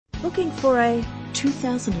Looking for a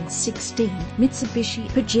 2016 Mitsubishi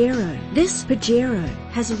Pajero. This Pajero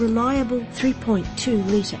has a reliable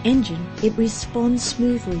 3.2-litre engine. It responds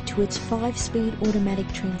smoothly to its 5-speed automatic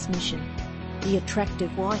transmission. The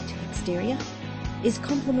attractive white exterior is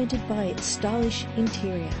complemented by its stylish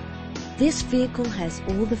interior. This vehicle has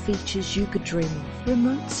all the features you could dream of: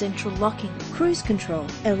 remote central locking, cruise control,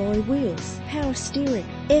 alloy wheels, power steering,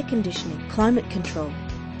 air conditioning, climate control,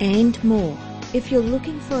 and more. If you're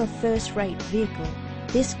looking for a first-rate vehicle,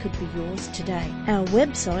 this could be yours today. Our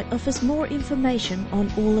website offers more information on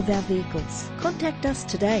all of our vehicles. Contact us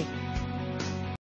today.